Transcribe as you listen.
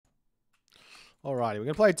Alrighty, we're going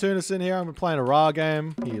to play Tunis in here. I'm playing a Ra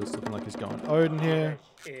game. He's looking like he's going Odin here.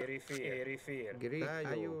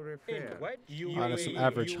 Minus some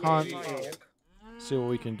average hunt. See what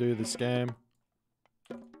we can do this game.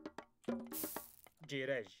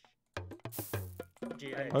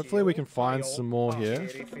 Hopefully we can find some more here.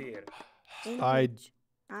 I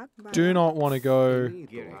do not want to go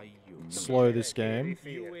slow this game.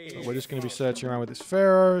 But we're just going to be searching around with this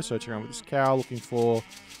Pharaoh, searching around with this cow, looking for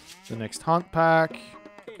the next hunt pack.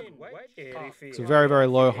 It's a very, very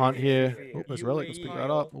low hunt here. Oh, there's a relic. Let's pick that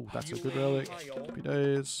up. Oh, that's a good relic. Happy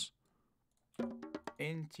days.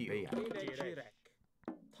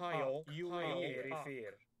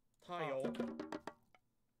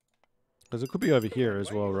 Because it could be over here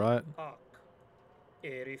as well, right?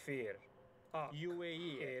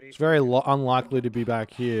 It's very unlikely to be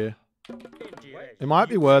back here. It might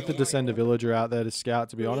be worth it to send a villager out there to scout,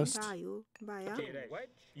 to be honest.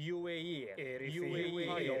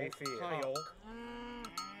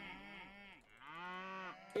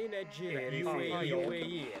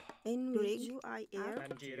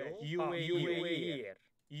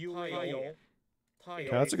 Okay,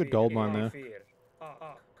 that's a good gold mine there.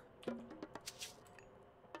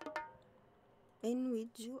 And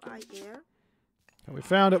we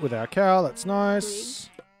found it with our cow, that's nice.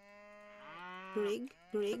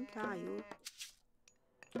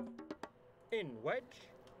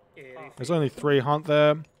 There's only 3 hunt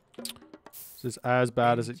there. This is as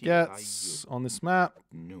bad as it gets on this map.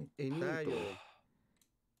 And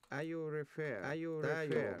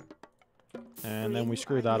then we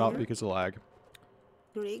screw that up because of lag.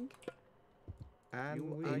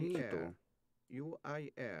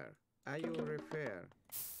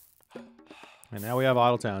 And now we have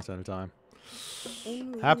Idle Town Center time.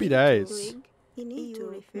 Happy days.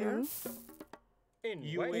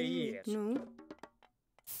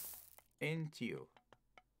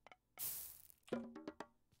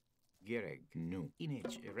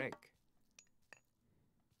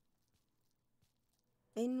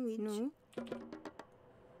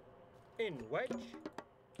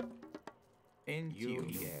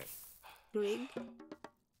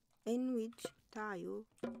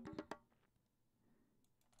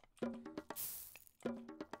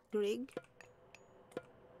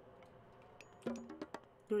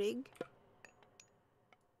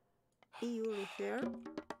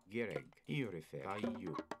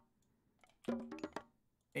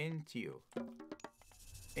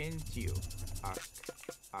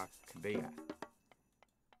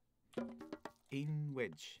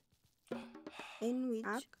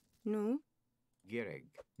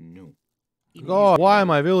 God, why are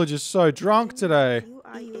my villagers so drunk today?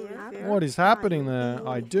 What is happening there?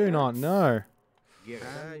 I do not know.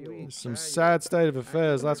 It's some sad state of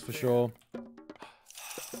affairs, that's for sure.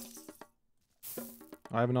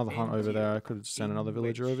 I have another hunt over there. I could have sent another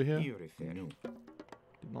villager over here. Did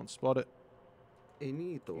not spot it.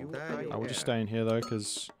 I will just stay in here though,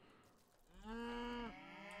 because...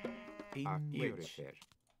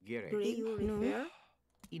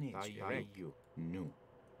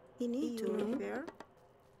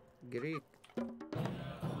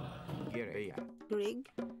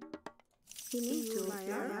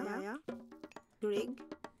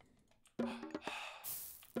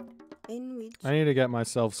 I need to get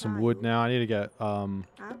myself some wood now. I need to get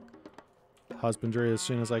husbandry as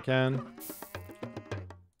soon as I can.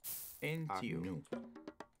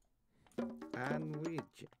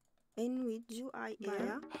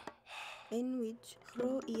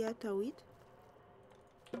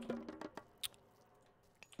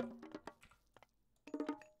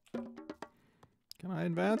 Can I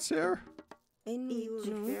advance here?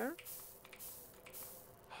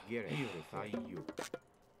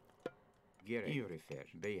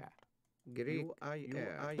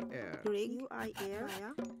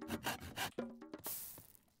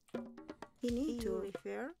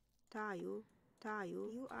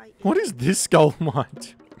 What is this gold mine?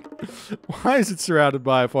 Why is it surrounded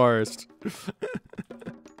by a forest?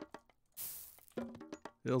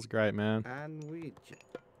 Feels great, man.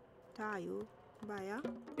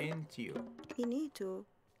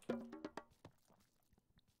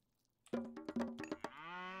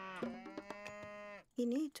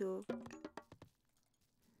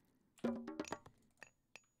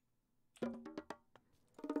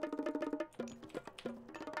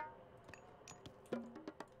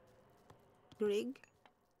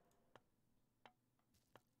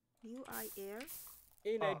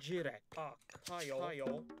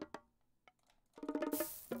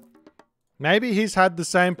 Maybe he's had the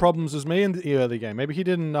same problems as me in the early game. Maybe he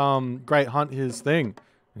didn't great hunt his thing.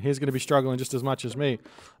 And he's going to be struggling just as much as me.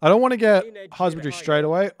 I don't want to get husbandry straight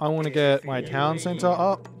away. I want to get my town center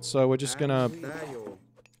up. So we're just going to...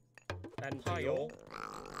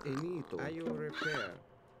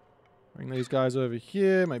 bring these guys over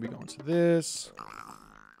here. Maybe go into this.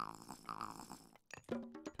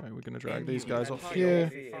 Okay, we're going to drag these guys off here.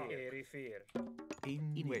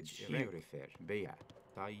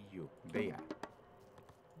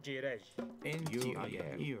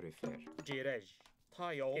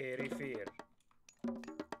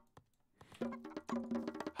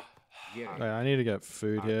 Okay, I need to get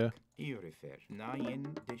food here.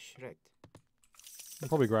 I'll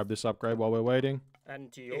probably grab this upgrade while we're waiting.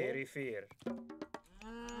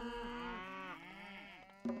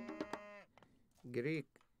 Greek.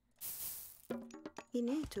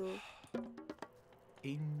 Inito.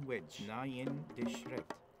 In wedge. Nine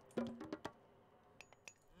dishrect.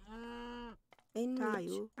 In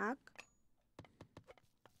tayo. Ak.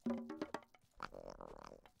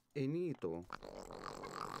 Inito.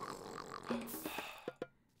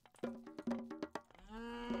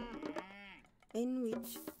 In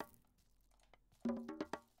which.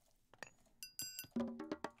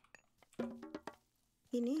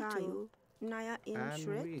 Inito. Tayo. Naya in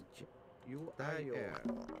shred. You I air.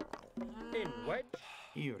 In what?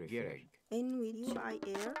 You refer. In which you I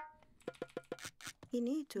air.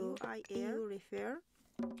 Inito I air. You refer.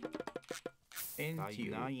 Into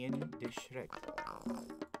nine dishrect.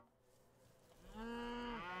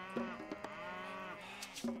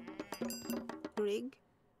 Rig.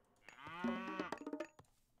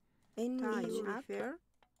 In which you refer.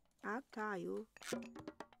 At tayo.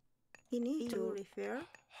 Inito refer.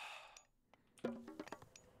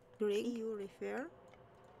 Rig you refer.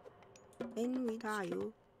 In which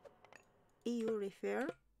tayo. You refer.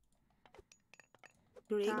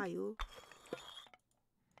 Rig tayo.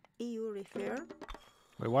 You refer.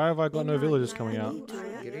 Wait, why have I got no villagers coming out?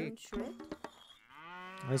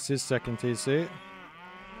 That's his second TC.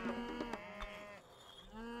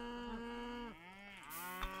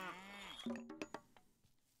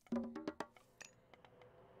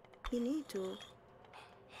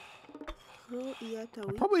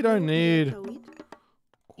 I probably don't need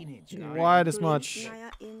quite as much.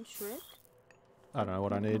 I don't know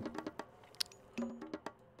what I need.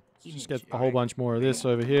 Just get a whole bunch more of this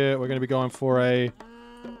over here. We're going to be going for a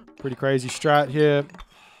pretty crazy strat here.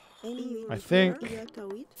 I think.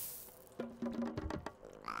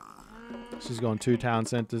 She's going 2 town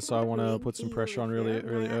centers, so I want to put some pressure on really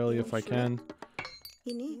early if I can.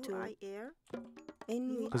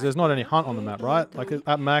 Because there's not any hunt on the map, right? Like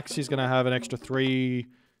at max, he's going to have an extra 3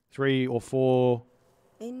 or 4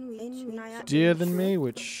 deer than me,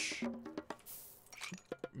 which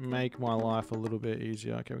make my life a little bit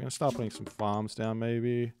easier. Okay, we're going to start putting some farms down,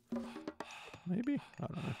 maybe. Maybe? I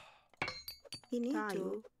don't know.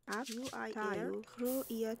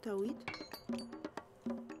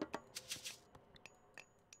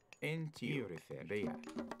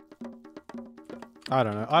 I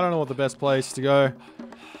don't know. I don't know what the best place to go.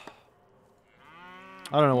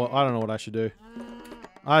 I don't know what I should do.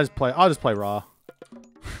 I'll just play raw.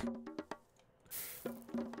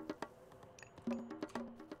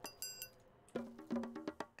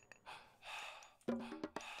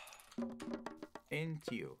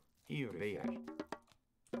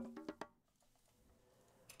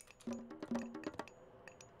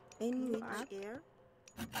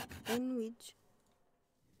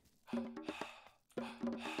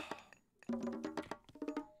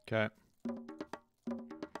 Okay.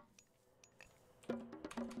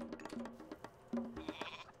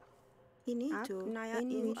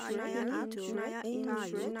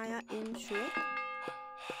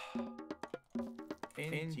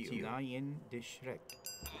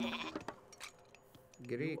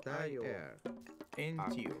 Greek air.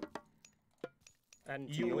 Into. And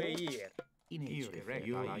you air. In you refer.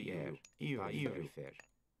 You air. You refer.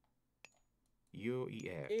 You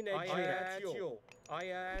air. In a you. I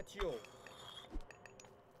at you.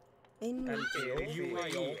 In you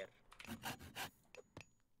air.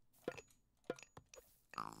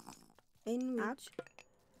 In which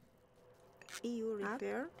you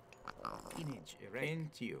refer.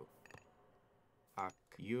 Into.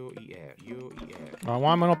 You air. You air. Oh,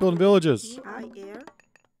 why am I not building villages? I air.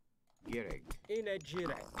 Gereg. In a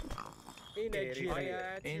gereg. In a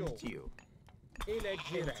gereg. Into. In a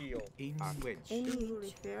gereg. In which you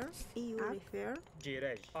refer. You refer.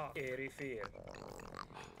 Gereg. Refer.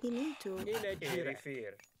 Inito. In a gereg.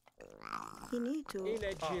 Inito. In a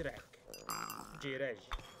gereg. Gereg.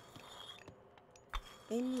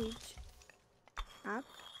 In which Ak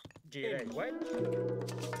Gereg. What?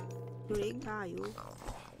 Rig tayo.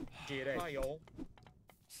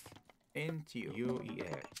 NTO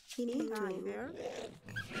UER. Finito.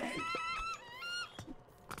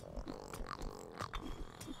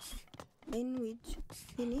 In which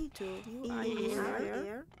finito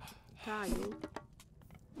UIR tayo.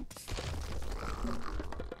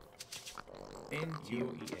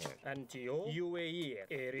 NTOER. NTO UAE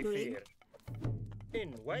refer. In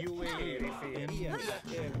what UAE refer.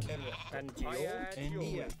 NTO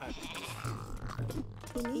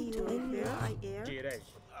Finito UIR. Jirej.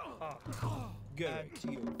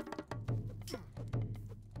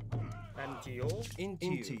 NTO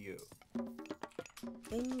NTO.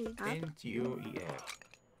 In which NTOER.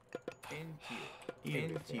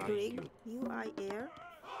 NTO. Greg UIR.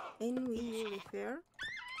 In which you refer.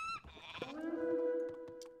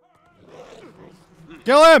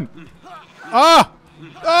 Kill him! Ah!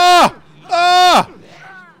 Ah! Ah!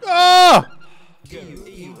 Ah!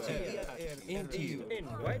 in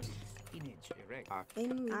what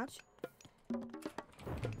In which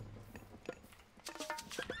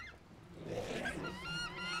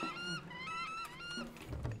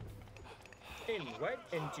in what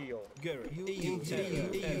NTO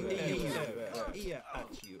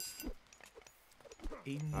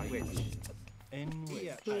In which.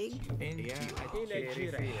 Greg in a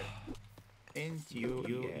refer. NTOER.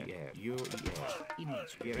 UER. In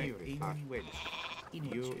which. UER.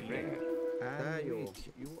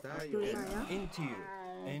 Greg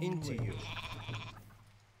Into you.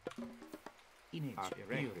 In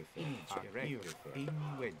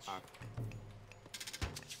which.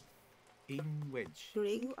 In which.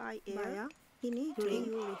 Greg UIR. Finito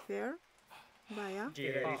you refer. Via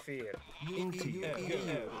Refer. Into you.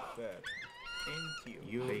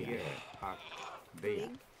 UER. Greg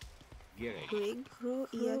Gerek. Greg Ro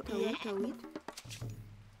Tawit.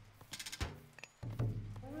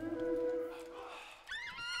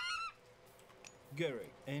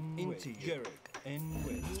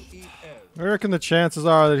 I reckon the chances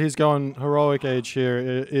are that he's going heroic age here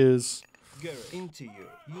is Into you.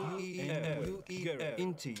 UER.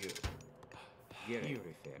 Into you.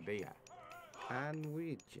 Gerek. Bea. And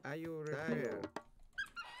which are you refer?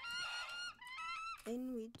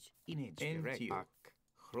 In which NTO.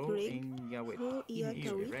 Gro Greg, in Yawit. Ro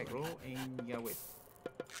Tawit. Gro in Yawit.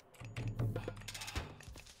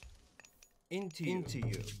 Into you. Into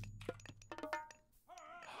you.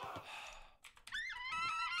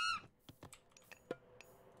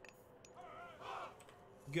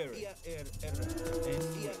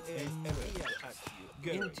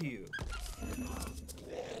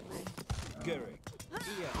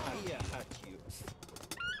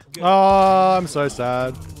 oh, I'm so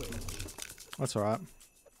sad. That's alright.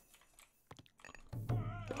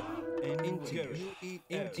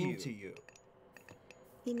 Into you.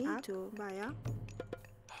 Finito via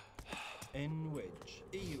In which.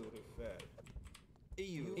 Into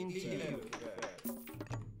you.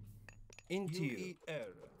 Into you.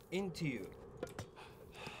 Into you.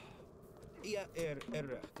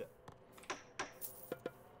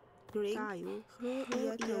 Greg tayo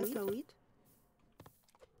Ro Tawit.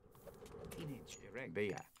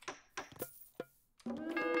 Bea.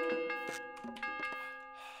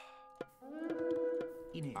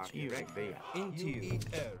 Bea. Into you.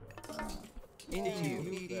 Into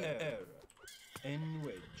you. In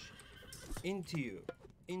which. Into you.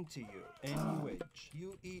 Into you. In which.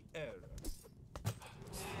 UER.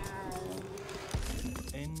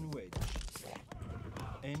 In which.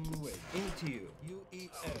 In which. Into you.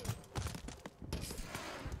 UER.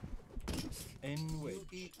 In which.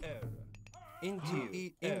 UER. Into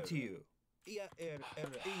you. Into you.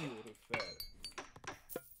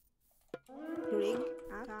 Greg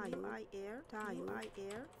tayo IR.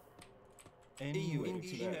 Into you.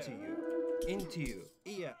 Into you. Into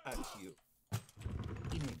you. At you.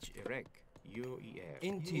 Image erect. UER.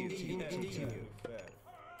 Into you. Into you.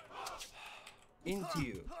 Into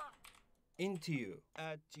you. Into you.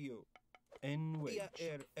 At you. In which.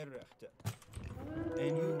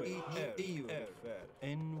 In which.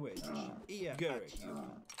 In which. Gerek.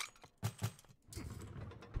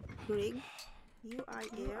 Greg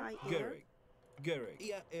UIR. Gerek.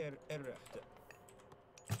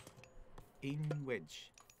 In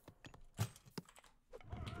which.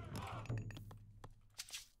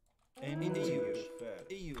 Into you.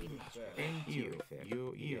 Into you.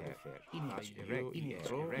 UER. Image erect.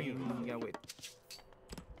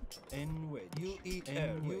 In which.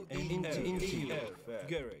 Into you.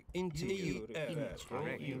 Gerek. Into you.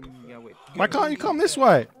 Why can't you come this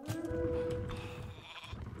way?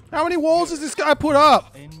 How many walls does this guy put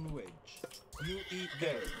up? In which.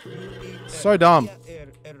 So dumb.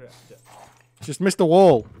 Just missed the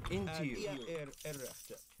wall. Into you.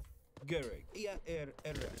 Errechte. Gerrig.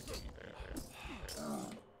 Errechte.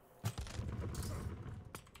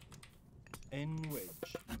 En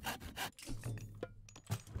wedge.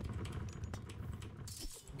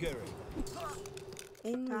 Gerrig.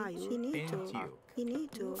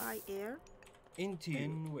 Finito. I air. Into you.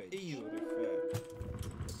 En wedge. EU refer.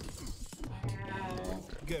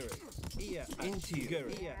 Gerrig. Into you.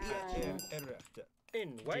 Gerrig. Errechte.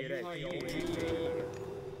 In wedge.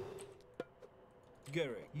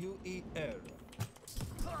 Gerrig. UER.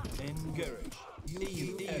 En Gerrig. UER.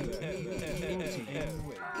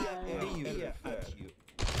 At you.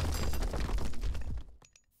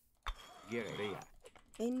 Gerrig.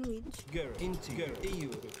 In which? Gerrig. Into Gerrig. EU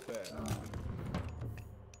refer.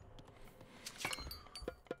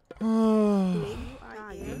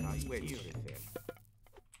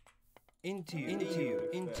 Into you. Into you.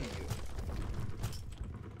 Into you.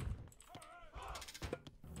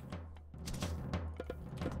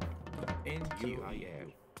 Into you. I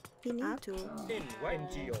am. Finito. In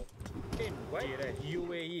wedge. In wedge.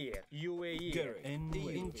 UAE. Gerrig.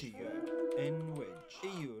 Into you. En wedge.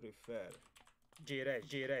 EU refer. Girej.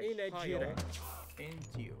 In a girej.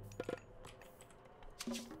 Into you.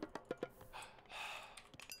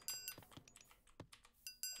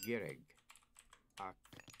 Gerrig.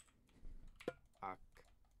 Ak.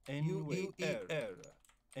 En wedge.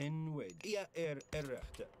 En wedge.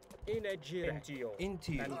 Errechte. In a girej.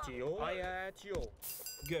 Into you. Antio. Ayatio.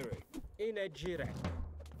 Gerrig. In a girej.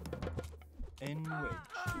 En wedge.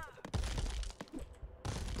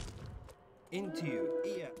 Into you.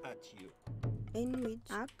 At you. In which?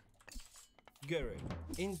 Ak. Gerrig.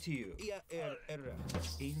 Into you.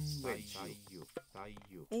 Errechte. In wedge.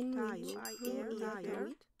 You. In which? I air.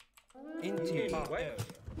 Into you. In wedge.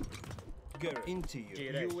 Gerrig. Into you.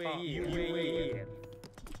 UAE.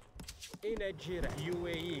 In a girej.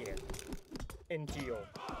 UAE. Intio.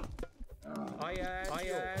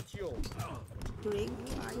 Ayatio. Brig.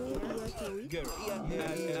 I air. Gerrig.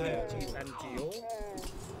 Antio.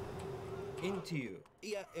 Into you.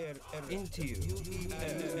 Into you.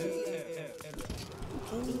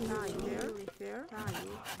 In air. Refer.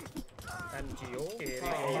 Antio.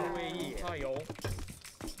 UAE. Tayo.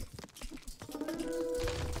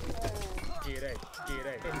 Girej.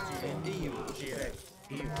 Intio. Girej.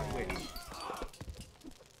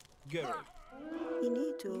 Gerrig.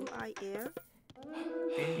 Finito. I air.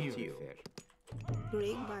 Into you.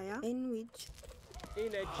 Brig. Via. In which?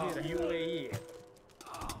 In a girej. UAE.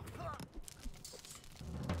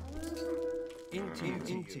 Into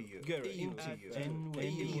you. Gerrig. Into you. En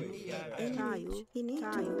wedge. Tayo.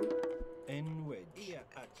 Finito. En wedge.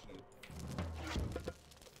 At you.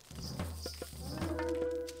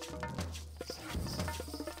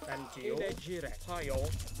 Antio. In a girej. Tayo.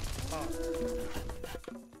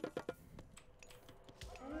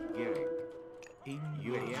 Gerrig. In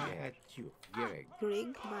you. At you. Gerrig.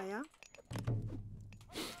 Brig. Via.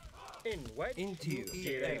 In wedge. Into you.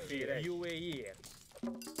 Girej. UAE.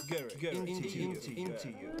 Gerrig. Into you. Into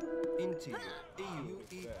you. Into you.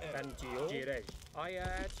 Antio. Girej.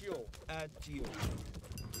 Ayatio. At you.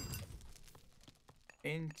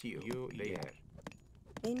 Into you. Layer.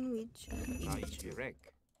 In which? Gerrig.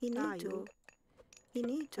 Finito.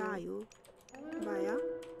 Finito. Via.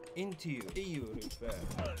 Into you. EU refer.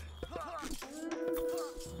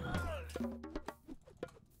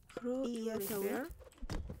 Through refer.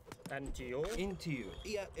 Antio. Into you.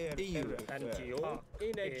 EU refer. Antio.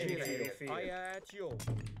 In a girej. Ayatio.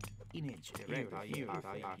 Image.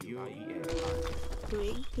 UER.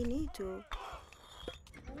 Brig. Finito.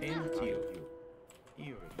 Into you.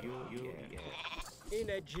 UER. In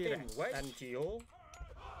a girej. Antio.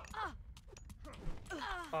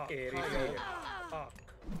 Erifir.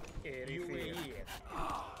 Erifir.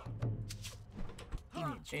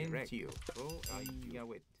 Into you.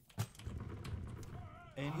 Yawit.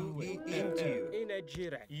 Into you. In a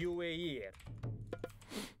girej. UAE.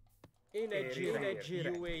 In a girej.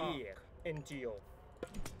 UAE. Antio.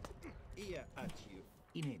 At you.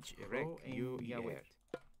 Image. UER.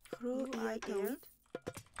 Through I air.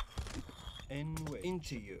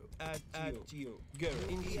 Into you. At you. Gerrig.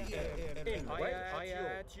 Into In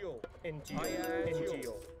Ayatio.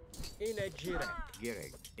 Intio. In a girej.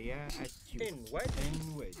 Gerrig. At you. In wedge.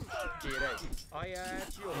 Girej.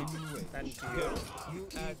 Ayatio. Antio.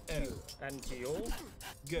 UER. Antio.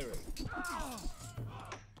 Gerrig.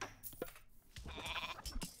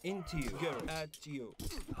 Into you. Gerrig. At you.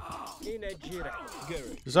 In a girej.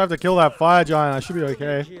 Gerrig. Just have to kill that fire giant. I should be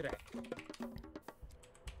okay. Girej.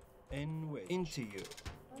 Into you.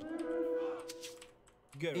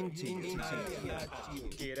 into you,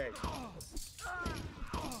 Direct.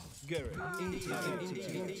 Gary, into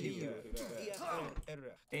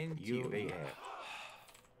you, UAF.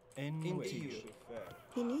 into you,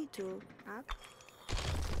 Finito. Up.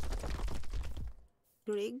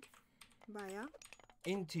 Rig. Baya.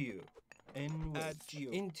 into you, into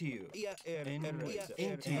you, into you,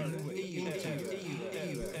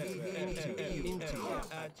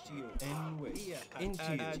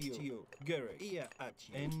 Gary,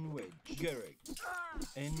 and wedge, Gary,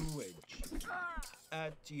 and wedge,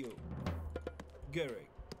 at you, Gary,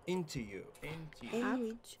 into you,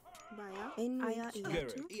 Enwich. Baya. Enwich.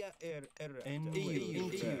 Gary, and into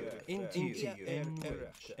you,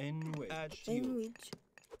 and wedge, at you, Enwich.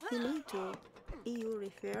 Finito. EU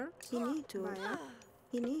refer. Finito. Baya.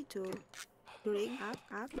 Finito. Rig.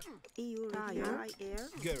 Up. EU refer. Air.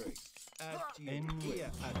 Gary, at you, and wedge,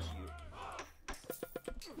 at you.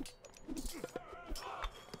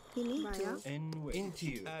 Finito. And into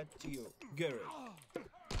you, at you, Gary,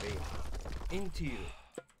 into you,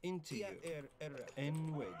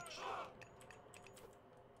 and wedge,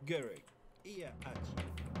 Gary, at you,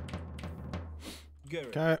 Gary,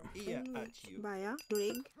 Okay. at you, Baya.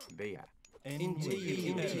 Rig. Bea. into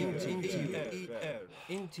you,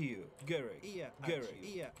 Gary,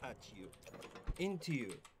 at you, into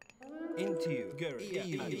you, Gary,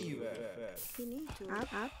 at you, Finito.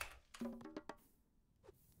 Up.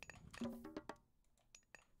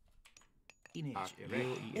 UAF.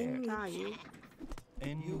 Enwich.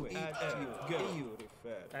 and you, at you, Gary,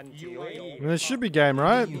 And I UAE. mean, this should be game,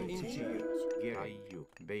 right? Gerayu.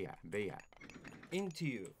 Bea. into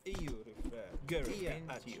you, Gary,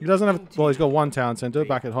 at you, He doesn't have. Well, he's got one town center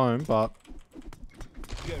back at home, but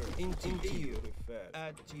Gary, into you,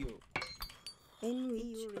 at you,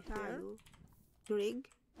 Enwich. Tayo. Rig.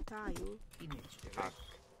 Tayo.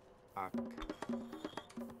 Ak.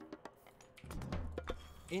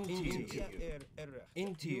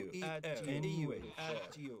 into you,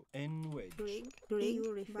 at you, and wedge, Rig.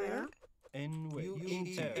 EU refer. and wedge,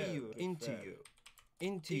 into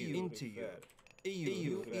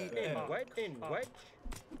you, In wedge.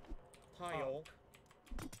 Tile.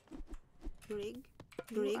 Rig.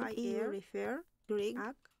 EU refer. Rig.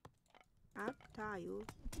 Ak. Tayo.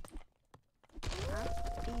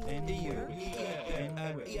 and you, EU and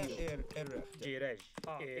Direj.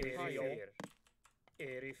 Tile.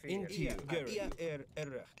 into you, Gary,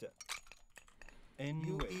 and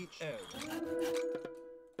wedge,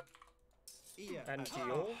 And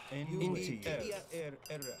Tio. and into you,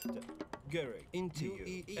 Gary, into you,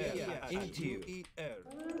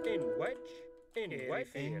 In wedge. In wedge.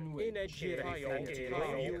 In wedge. In a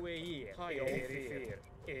Tile. UAE. Tile.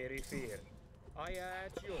 Erifir.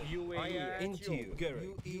 UAE. into you, Gary,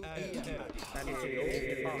 And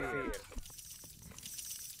Tio.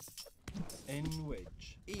 and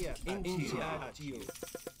wedge, into you,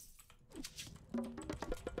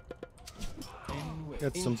 and wedge,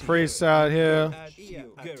 get some priests out here. at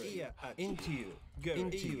you, Gary, into you, Gary,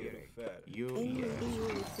 UAF. EU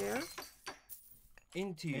refer.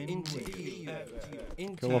 into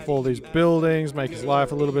you, Kill off all these buildings, make his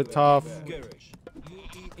life a little bit tough. Gary,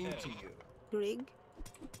 into you, Rig.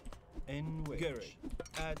 and wedge,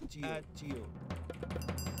 at you,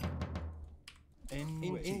 and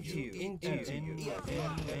into you, and Gary, into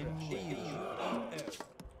and wedge, Gary, and wedge,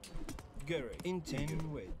 Gary, into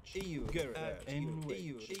you, and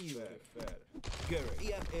wedge,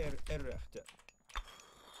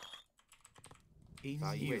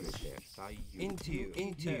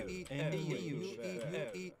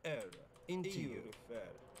 into you,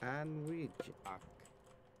 And which.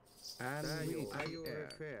 And which.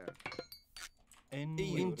 Refer. and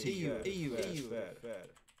into you,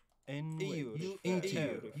 and wedge,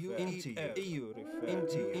 into you,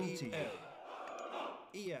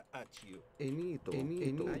 at you, Enito.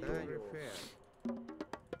 Refer.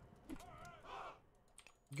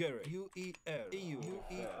 Gary,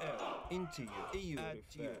 into you, at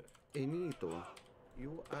you, Enito.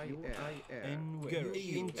 UIF. and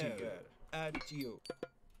Gary, into you, at you,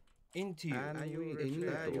 into you, And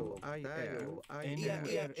Enito. IR.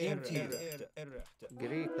 and into you,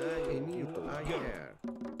 Greek. Enito. IR.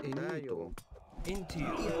 Enito. into you,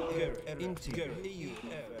 Gary, into you,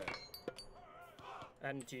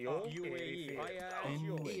 And Tio. UAE.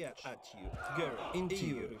 and wedge, at you, Gary, into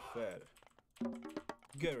you,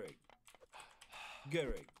 Gary,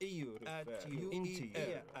 at you, into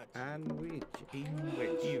you, And which.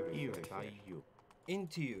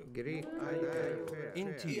 into you, Greek. IR.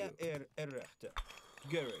 into you,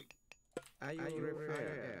 Gary, IU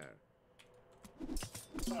refer.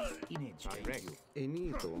 Inage erect.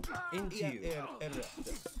 Enito. Into.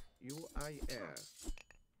 UIR.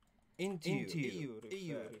 Into.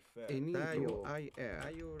 Enito. IR.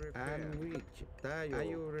 And which. Tayo.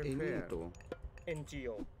 Enito.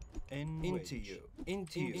 Entio. Into you.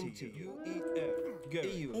 Into you.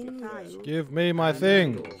 Tayo. Give me my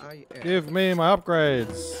thing. IR. Give me my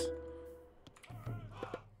upgrades.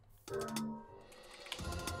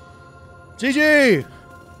 GG!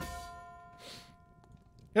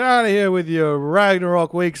 Get out of here with your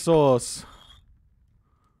Ragnarok weak sauce.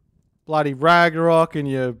 Bloody Ragnarok and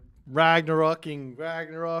your Ragnaroking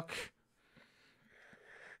Ragnarok.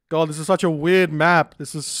 God, this is such a weird map.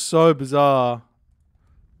 This is so bizarre.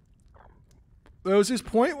 There was this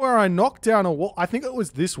point where I knocked down a wall. I think it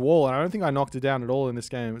was this wall, and I don't think I knocked it down at all in this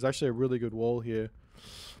game. It was actually a really good wall here.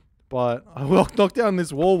 But I knocked down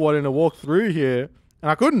this wall wanting to walk through here, and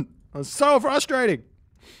I couldn't. It was so frustrating.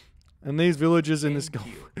 And these villagers in this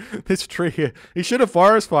this tree here. He should have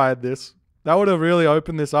forest fired this. That would have really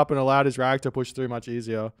opened this up and allowed his rag to push through much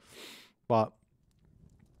easier. But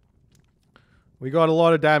we got a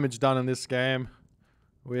lot of damage done in this game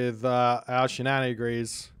with our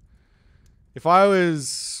shenanigans. If I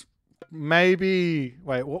was maybe...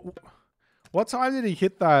 Wait, what time did he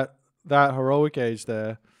hit that heroic age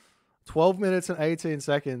there? 12 minutes and 18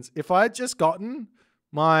 seconds. If I had just gotten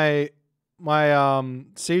my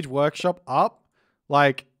siege workshop up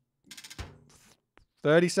like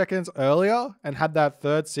 30 seconds earlier and had that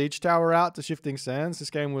third siege tower out to Shifting Sands, this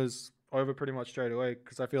game was over pretty much straight away,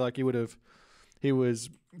 because I feel like he was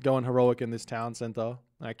going heroic in this town center.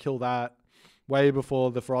 And I kill that way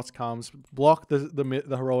before the frost comes, block the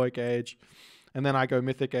heroic age, and then I go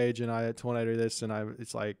mythic age and I tornado this, and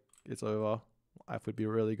it's like it's over. Life would be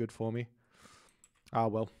really good for me. Ah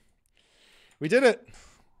well, we did it.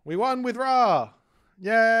 We won with Ra.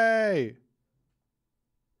 Yay!